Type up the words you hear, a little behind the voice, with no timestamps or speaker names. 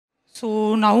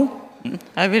So now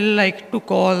I will like to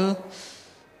call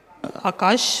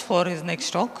Akash for his next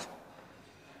talk.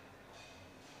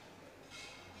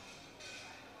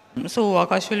 So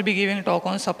Akash will be giving a talk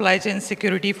on supply chain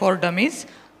security for dummies,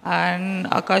 and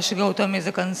Akash Gautam is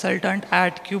a consultant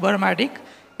at Kubernetes.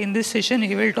 In this session,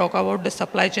 he will talk about the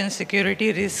supply chain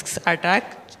security risks,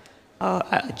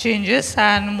 changes,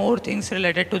 and more things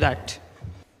related to that.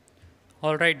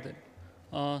 All right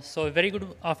then. So a very good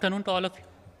afternoon to all of you.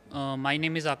 My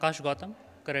name is Akash Gautam.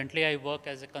 Currently, I work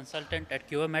as a consultant at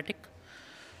Kubernetes.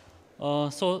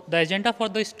 So the agenda for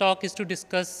this talk is to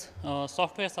discuss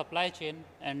software supply chain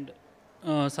and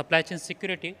supply chain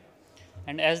security.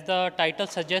 And as the title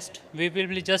suggests, we will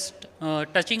be just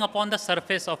touching upon the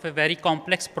surface of a very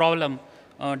complex problem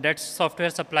that software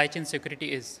supply chain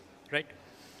security is, right?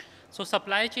 So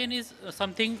supply chain is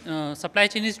supply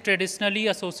chain is traditionally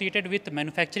associated with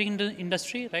manufacturing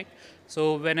industry, right?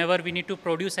 So whenever we need to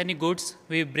produce any goods,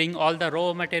 we bring all the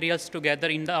raw materials together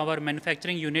in our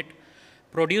manufacturing unit,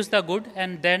 produce the good,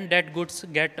 and then that goods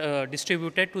get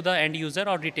distributed to the end user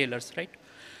or retailers, right?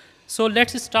 So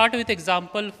let's start with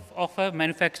example of a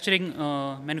manufacturing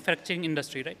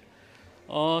industry, right?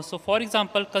 So for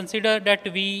example, consider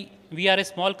that we are a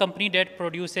small company that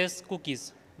produces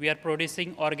cookies. We are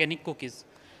producing organic cookies.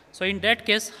 So in that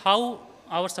case, how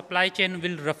our supply chain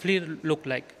will roughly look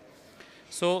like?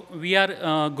 So we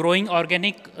are growing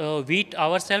organic wheat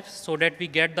ourselves so that we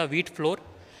get the wheat flour.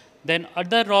 Then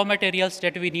other raw materials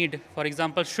that we need, for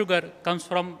example, sugar comes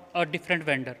from a different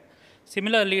vendor.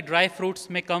 Similarly, dry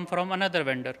fruits may come from another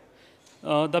vendor.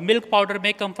 The milk powder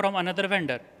may come from another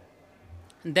vendor.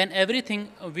 Then everything,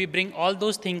 we bring all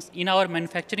those things in our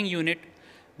manufacturing unit,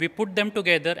 we put them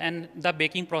together and the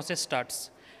baking process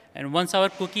starts. And once our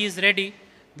cookie is ready,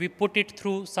 we put it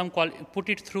through some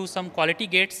quality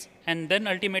gates, and then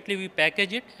ultimately we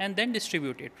package it and then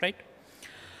distribute it, right?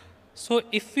 So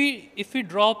if we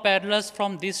draw parallels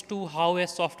from this to how a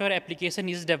software application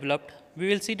is developed, we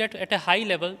will see that at a high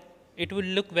level, it will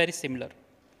look very similar.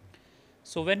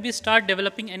 So when we start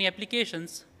developing any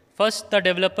applications, first the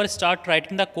developers start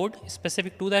writing the code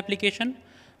specific to the application,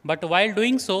 but while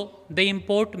doing so, they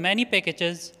import many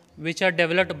packages which are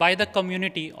developed by the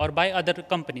community or by other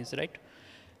companies, right?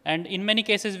 And in many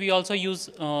cases, we also use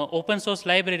open source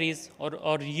libraries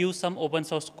or use some open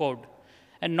source code.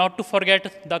 And not to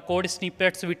forget the code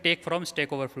snippets we take from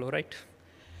Stack Overflow, right?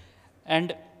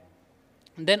 And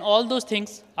then all those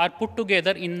things are put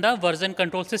together in the version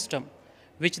control system,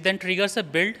 which then triggers a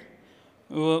build,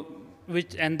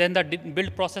 and then the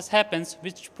build process happens,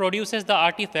 which produces the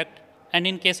artifact, and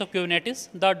in case of Kubernetes,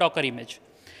 the Docker image.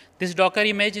 This Docker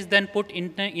image is then put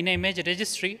in an image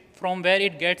registry from where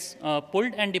it gets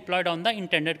pulled and deployed on the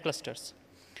intended clusters.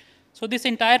 So this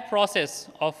entire process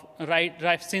of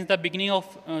since the beginning of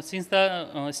since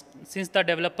the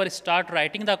developers start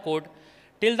writing the code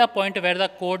till the point where the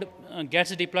code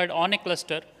gets deployed on a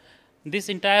cluster, this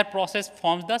entire process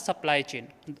forms the supply chain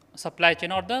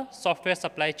or the software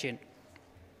supply chain.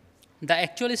 The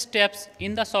actual steps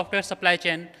in the software supply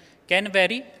chain can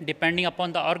vary depending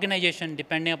upon the organization,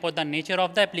 depending upon the nature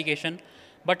of the application,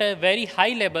 but at a very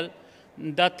high level,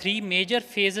 the three major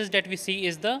phases that we see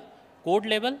is the code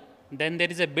level, then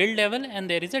there is a build level, and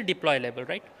there is a deploy level,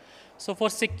 right? So for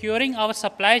securing our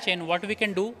supply chain, what we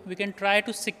can do, we can try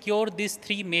to secure these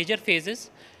three major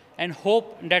phases and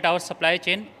hope that our supply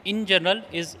chain in general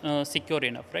is secure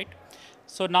enough, right?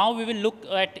 So now we will look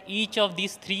at each of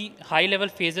these three high-level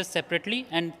phases separately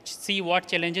and see what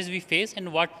challenges we face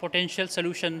and what potential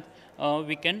solution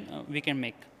we can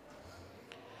make.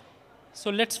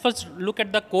 So let's first look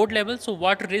at the code level. So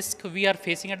what risk we are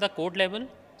facing at the code level?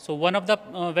 So one of the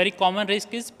very common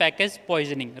risk is package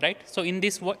poisoning, right? So in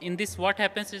this what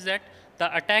happens is that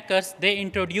the attackers, they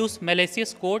introduce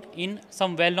malicious code in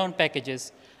some well-known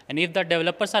packages, and if the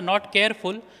developers are not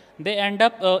careful, they end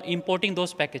up importing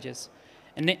those packages.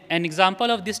 And an example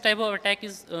of this type of attack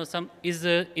is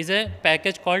a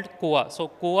package called Koa. So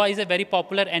Koa is a very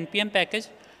popular NPM package.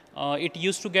 It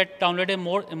used to get downloaded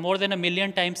more than 1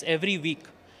 million times every week,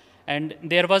 and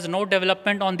there was no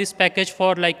development on this package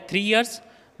for like 3 years.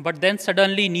 But then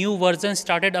suddenly new versions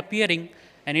started appearing,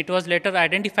 and it was later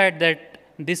identified that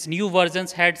these new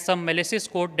versions had some malicious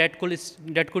code that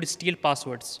could steal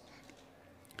passwords.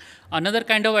 Another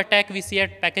kind of attack we see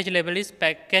at package level is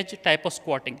package typo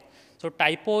squatting. So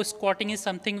typo squatting is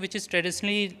something which is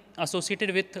traditionally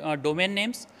associated with domain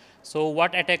names. So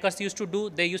what attackers used to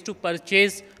do, they used to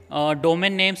purchase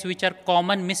domain names which are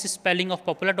common misspelling of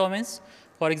popular domains.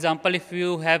 For example, if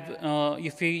you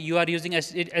are using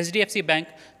SDFC Bank,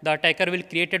 the attacker will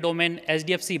create a domain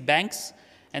SDFC Banks,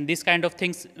 and these kind of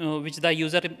things which the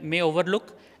user may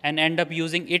overlook and end up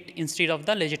using it instead of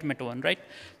the legitimate one, right?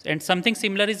 And something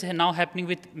similar is now happening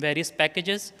with various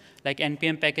packages like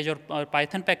NPM package or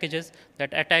Python packages,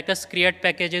 that attackers create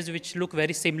packages which look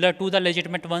very similar to the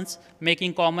legitimate ones,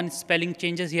 making common spelling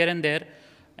changes here and there.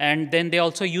 And then they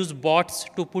also use bots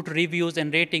to put reviews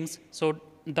and ratings. So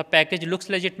the package looks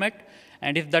legitimate,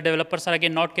 and if the developers are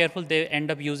again not careful, they end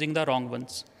up using the wrong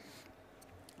ones.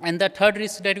 And the third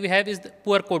risk that we have is the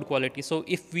poor code quality. So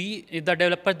if the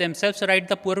developers themselves write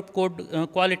the poor code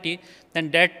quality,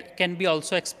 then that can be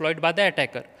also exploited by the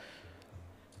attacker.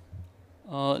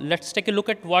 Let's take a look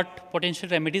at what potential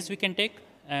remedies we can take.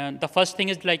 The first thing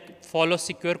is like follow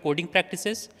secure coding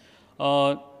practices.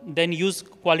 Then use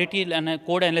quality and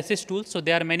code analysis tools. So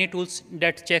there are many tools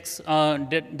that checks,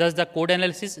 does the code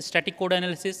analysis, static code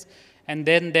analysis, and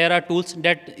then there are tools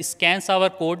that scans our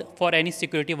code for any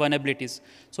security vulnerabilities.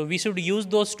 So we should use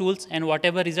those tools, and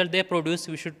whatever result they produce,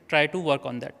 we should try to work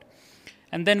on that.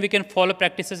 And then we can follow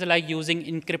practices like using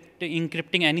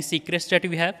encrypting any secrets that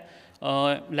we have,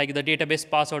 like the database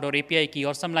password or API key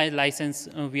or some license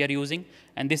we are using.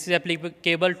 And this is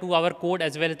applicable to our code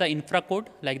as well as the infra code,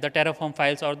 like the Terraform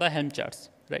files or the Helm charts,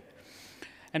 right?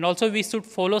 And also we should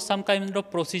follow some kind of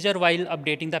procedure while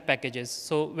updating the packages.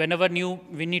 So whenever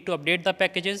we need to update the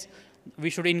packages, we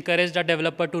should encourage the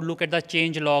developer to look at the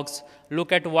change logs,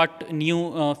 look at what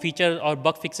new feature or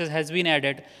bug fixes has been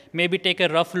added, maybe take a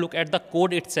rough look at the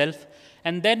code itself,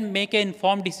 and then make an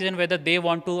informed decision whether they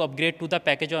want to upgrade to the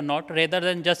package or not, rather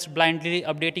than just blindly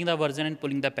updating the version and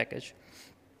pulling the package.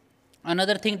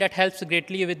 Another thing that helps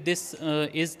greatly with this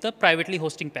is the privately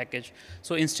hosting package.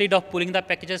 So instead of pulling the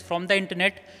packages from the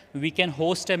internet, we can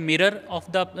host a mirror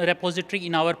of the repository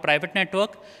in our private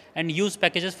network and use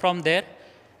packages from there,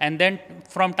 and then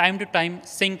from time to time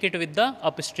sync it with the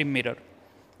upstream mirror,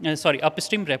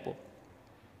 upstream repo.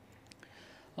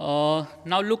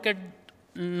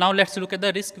 Now let's look at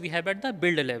the risk we have at the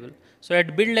build level. So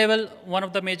at build level, one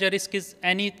of the major risks is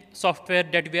any software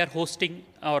that we are hosting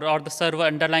or the server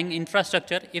underlying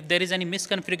infrastructure. If there is any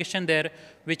misconfiguration there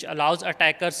which allows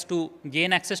attackers to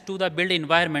gain access to the build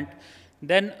environment,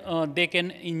 then they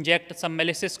can inject some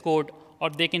malicious code, or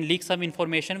they can leak some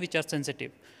information which are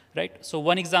sensitive, right? So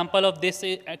one example of this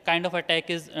kind of attack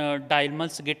is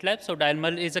Dialmal's GitLab. So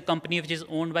Dialmal is a company which is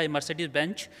owned by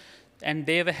Mercedes-Benz, and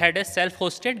they had a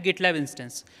self-hosted GitLab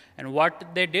instance. And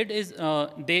what they did is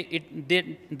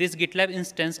this GitLab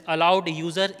instance allowed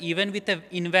user even with an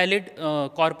invalid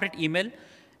corporate email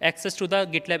access to the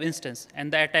GitLab instance.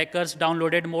 And the attackers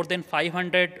downloaded more than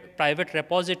 500 private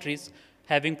repositories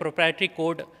having proprietary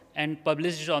code and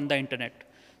published it on the internet.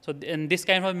 So and this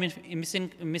kind of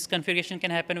misconfiguration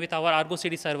can happen with our Argo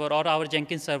CD server or our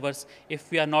Jenkins servers if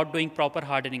we are not doing proper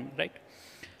hardening, right?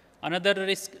 Another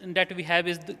risk that we have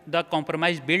is the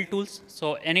compromised build tools.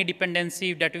 So any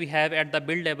dependency that we have at the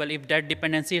build level, if that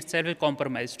dependency itself is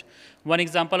compromised. One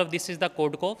example of this is the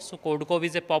CodeCove. So CodeCove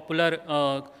is a popular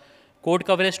code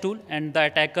coverage tool, and the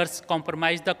attackers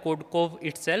compromised the CodeCove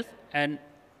itself and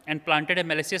planted a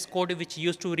malicious code which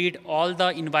used to read all the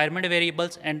environment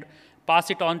variables and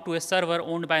pass it on to a server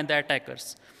owned by the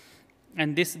attackers.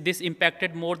 And this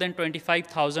impacted more than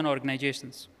 25,000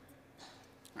 organizations.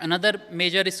 Another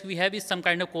major risk we have is some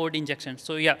kind of code injection.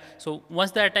 So yeah, so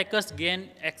once the attackers gain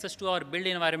access to our build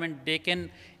environment, they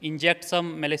can inject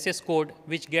some malicious code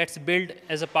which gets built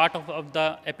as a part of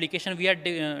the application we are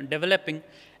developing,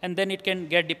 and then it can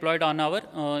get deployed on our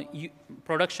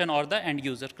production or the end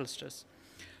user clusters.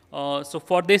 So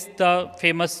for this, the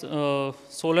famous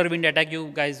SolarWinds attack you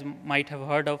guys might have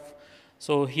heard of.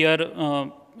 So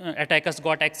here, attackers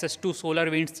got access to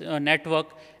SolarWinds network,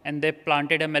 and they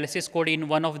planted a malicious code in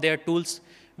one of their tools,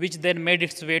 which then made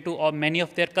its way to many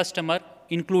of their customers,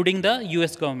 including the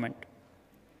US government.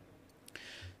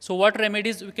 So what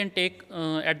remedies we can take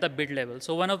at the build level?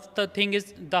 So one of the thing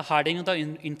is the hardening of the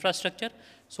infrastructure.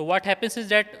 So what happens is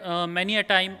that many a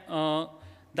time,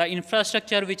 the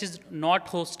infrastructure which is not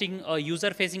hosting a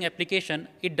user-facing application,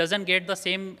 it doesn't get the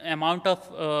same amount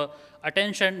of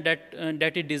attention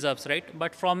that it deserves, right?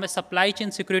 But from a supply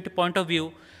chain security point of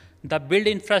view, the build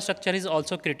infrastructure is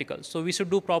also critical. So we should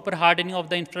do proper hardening of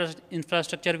the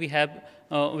infrastructure we have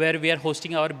where we are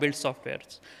hosting our build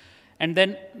softwares. And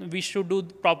then we should do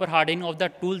proper hardening of the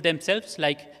tool themselves,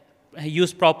 like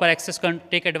use proper access,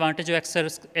 take advantage of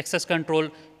access control,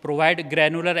 provide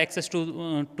granular access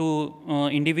to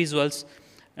individuals,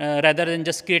 rather than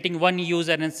just creating one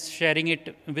user and sharing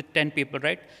it with 10 people,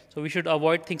 right? So we should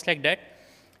avoid things like that.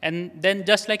 And then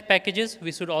just like packages,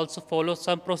 we should also follow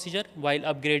some procedure while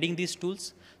upgrading these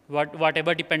tools.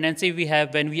 whatever dependency we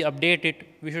have, when we update it,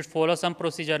 we should follow some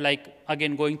procedure, like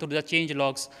again going through the change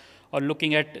logs or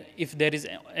looking at if there is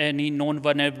any known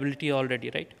vulnerability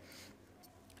already, right?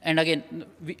 And again,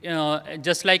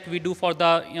 just like we do for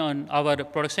the our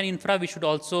production infra, we should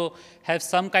also have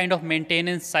some kind of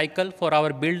maintenance cycle for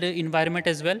our build environment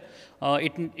as well.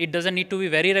 It doesn't need to be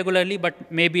very regularly,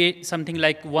 but maybe something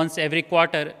like once every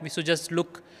quarter, we should just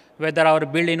look whether our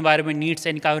build environment needs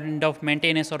any kind of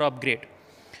maintenance or upgrade.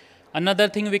 Another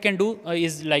thing we can do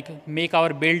is like make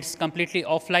our builds completely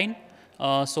offline.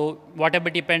 So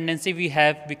whatever dependency we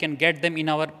have, we can get them in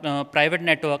our private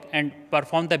network and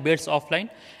perform the builds offline.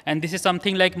 And this is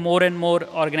something like more and more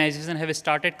organizations have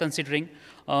started considering.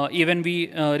 Even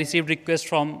we received requests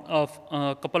from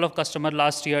a couple of customers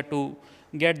last year to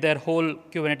get their whole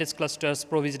Kubernetes clusters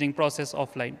provisioning process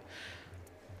offline.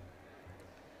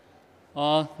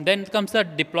 Then comes the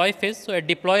deploy phase. So at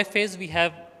deploy phase, we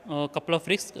have a couple of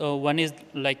risks. One is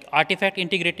like artifact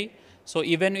integrity. So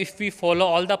even if we follow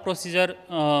all the procedure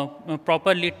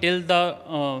properly till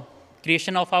the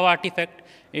creation of our artifact,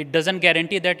 it doesn't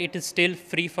guarantee that it is still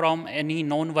free from any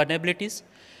known vulnerabilities.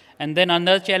 And then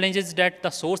another challenge is that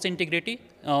the source integrity,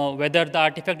 whether the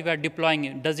artifact we are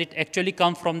deploying, does it actually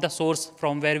come from the source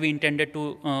from where we intended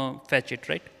to fetch it,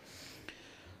 right?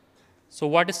 So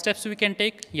what steps we can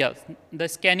take? Yeah, the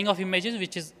scanning of images,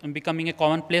 which is becoming a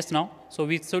commonplace now. So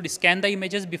we should scan the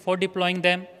images before deploying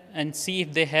them and see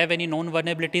if they have any known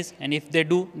vulnerabilities. And if they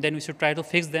do, then we should try to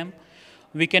fix them.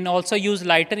 We can also use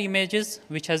lighter images,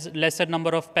 which has lesser number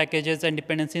of packages and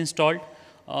dependency installed.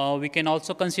 We can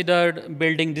also consider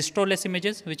building distro-less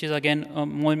images, which is again,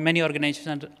 many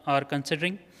organizations are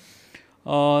considering.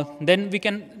 Then we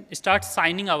can start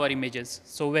signing our images.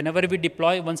 So whenever we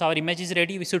deploy, once our image is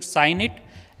ready, we should sign it.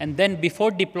 And then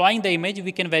before deploying the image,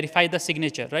 we can verify the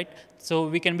signature, right? So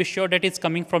we can be sure that it's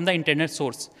coming from the internet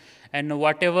source. And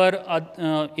whatever,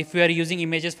 if we are using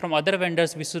images from other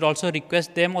vendors, we should also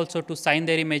request them also to sign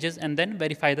their images and then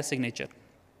verify the signature.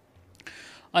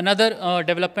 Another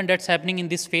development that's happening in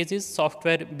this phase is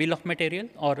software bill of material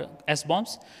or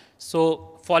SBOMs.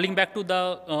 So falling back to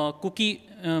the cookie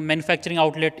manufacturing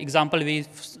outlet example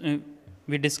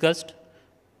we discussed.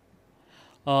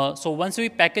 So once we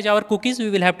package our cookies, we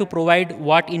will have to provide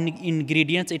what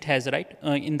ingredients it has, right,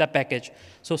 in the package.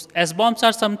 So SBOMs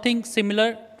are something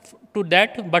similar to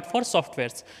that, but for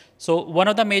softwares. So one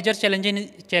of the major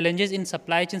challenges in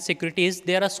supply chain security is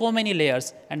there are so many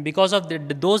layers, and because of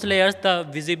those layers, the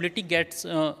visibility gets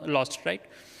lost, right?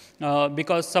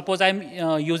 Because suppose I'm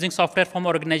using software from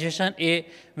organization A,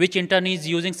 which in turn is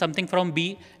using something from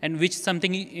B, and which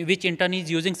in turn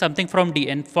is using something from D,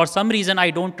 and for some reason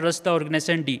I don't trust the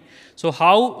organization D. So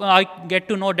how I get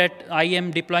to know that I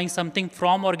am deploying something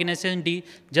from organization D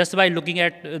just by looking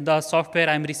at the software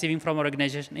I'm receiving from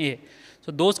organization A?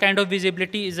 So those kind of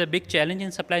visibility is a big challenge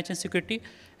in supply chain security,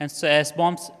 and so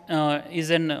SBOMs is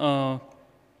an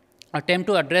attempt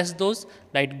to address those,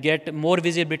 like get more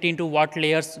visibility into what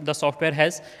layers the software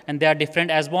has, and there are different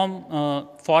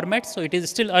SBOM formats. So it is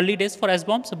still early days for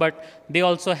SBOMs, but they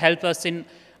also help us in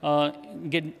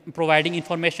providing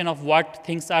information of what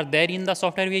things are there in the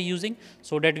software we are using,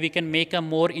 so that we can make a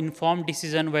more informed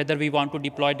decision whether we want to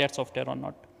deploy that software or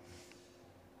not.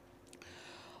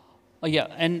 Yeah,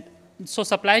 and so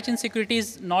supply chain security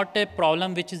is not a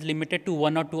problem which is limited to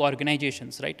one or two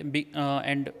organizations, right?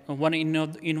 And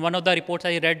in one of the reports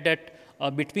I read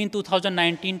that between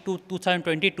 2019 to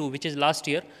 2022, which is last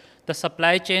year, the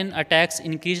supply chain attacks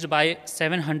increased by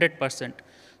 700%.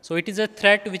 So it is a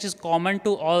threat which is common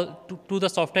to to the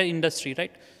software industry,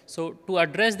 right? So to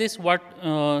address this, what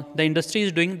the industry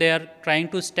is doing, they are trying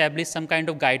to establish some kind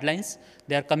of guidelines.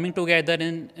 They are coming together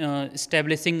in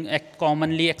establishing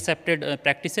commonly accepted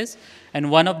practices. And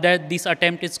one of these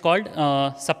attempt is called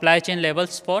supply chain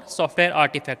levels for software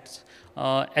artifacts,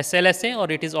 SLSA, or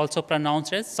it is also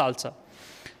pronounced as SLSA.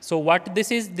 So what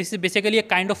this is basically a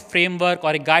kind of framework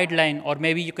or a guideline, or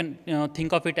maybe you can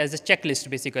think of it as a checklist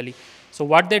basically. So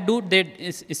what they do,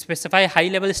 they specify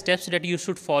high-level steps that you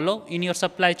should follow in your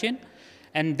supply chain,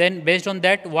 and then based on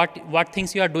that, what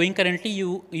things you are doing currently,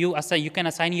 you can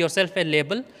assign yourself a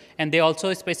label, and they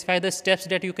also specify the steps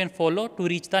that you can follow to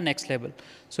reach the next level.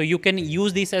 So you can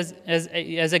use this as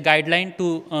a guideline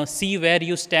to see where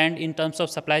you stand in terms of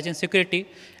supply chain security,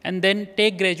 and then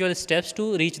take gradual steps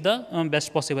to reach the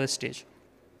best possible stage.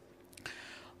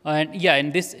 And yeah,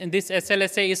 and this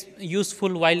SLSA is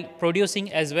useful while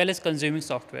producing as well as consuming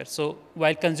software. So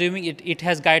while consuming it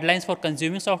has guidelines for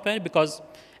consuming software, because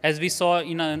as we saw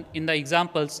in the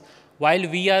examples, while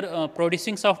we are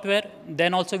producing software,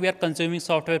 then also we are consuming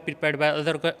software prepared by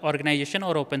other organizations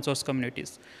or open source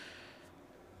communities.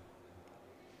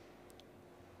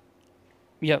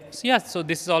 Yeah. So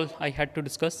this is all I had to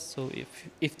discuss. So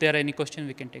if there are any questions,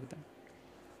 we can take them.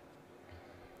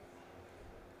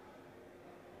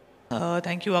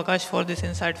 Thank you, Akash, for these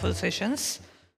insightful sessions.